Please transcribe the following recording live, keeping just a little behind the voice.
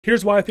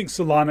Here's why I think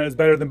Solana is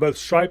better than both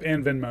Stripe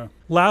and Venmo.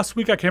 Last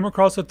week I came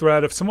across a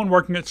thread of someone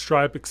working at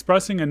Stripe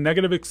expressing a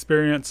negative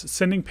experience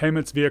sending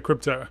payments via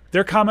crypto.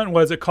 Their comment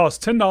was it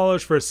cost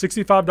 $10 for a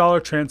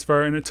 $65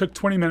 transfer and it took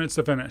 20 minutes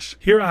to finish.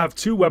 Here I have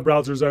two web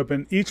browsers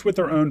open, each with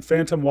their own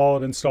Phantom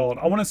wallet installed.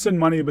 I want to send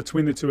money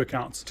between the two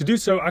accounts. To do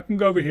so, I can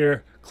go over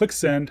here, click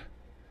send,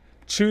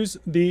 choose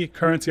the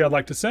currency I'd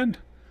like to send.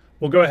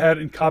 We'll go ahead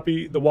and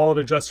copy the wallet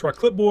address to our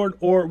clipboard,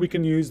 or we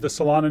can use the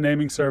Solana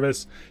naming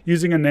service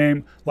using a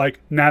name like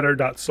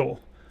natter.sol.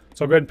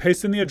 So I'll go ahead and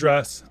paste in the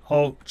address.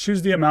 I'll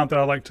choose the amount that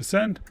I'd like to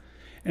send.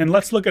 And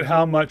let's look at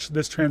how much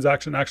this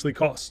transaction actually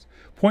costs.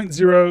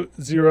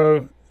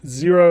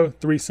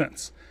 0.0003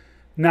 cents.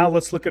 Now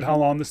let's look at how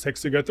long this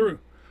takes to go through.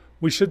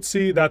 We should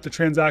see that the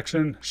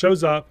transaction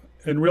shows up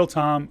in real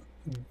time.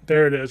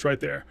 There it is right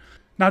there.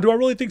 Now, do I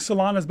really think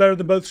Solana is better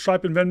than both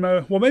Stripe and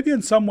Venmo? Well, maybe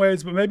in some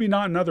ways, but maybe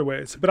not in other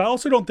ways. But I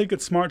also don't think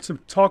it's smart to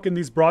talk in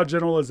these broad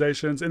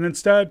generalizations and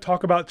instead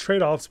talk about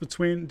trade-offs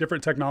between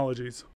different technologies.